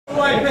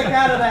I pick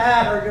out of the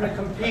hat are going to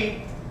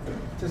compete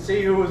to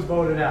see who was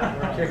voted out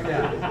or kicked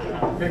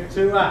out. Pick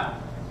 2 out.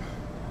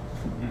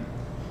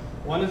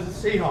 One is the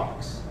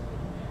Seahawks.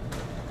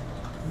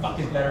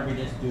 Fucking better be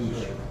this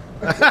douche.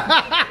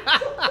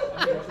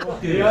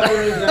 The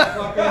other is that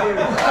fucking dude.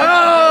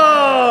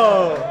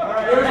 Oh!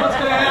 Alright, here's what's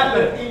going to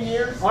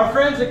happen. Our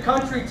friends at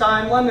Country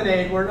Time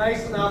Lemonade were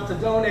nice enough to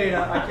donate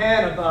a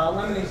can of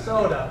lemony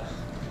soda.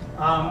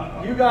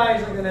 You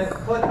guys are going to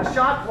put a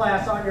shot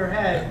glass on your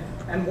head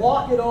and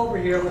walk it over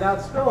here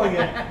without spilling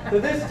it to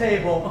this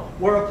table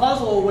where a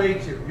puzzle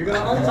awaits you. You're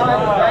going to untie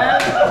the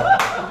bag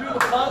and do the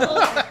puzzle.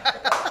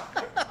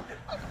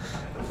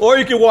 Or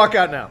you can walk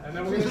out now. And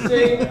then we're going to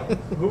see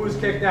who was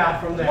kicked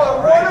out from there.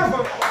 Well, right? one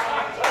of them.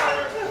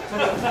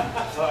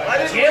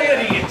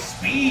 Agility and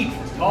speed.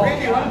 Oh,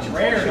 it's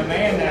rare to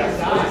man that.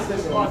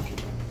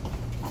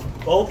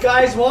 Both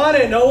guys won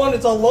it. No one.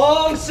 It's a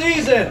long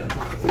season.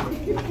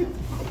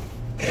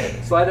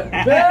 Slide it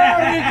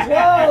very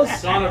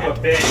close. Son of a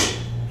bitch.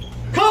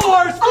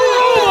 Colors.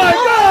 Oh my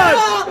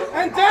God!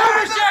 And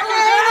Dameshek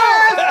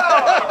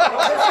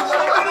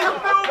Somebody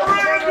film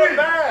Randy!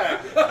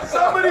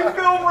 Somebody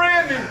film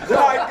Randy!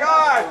 My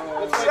God!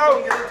 So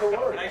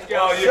Nice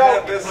job. you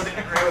got this.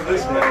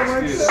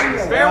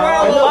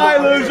 Farewell. Bye,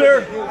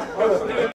 loser.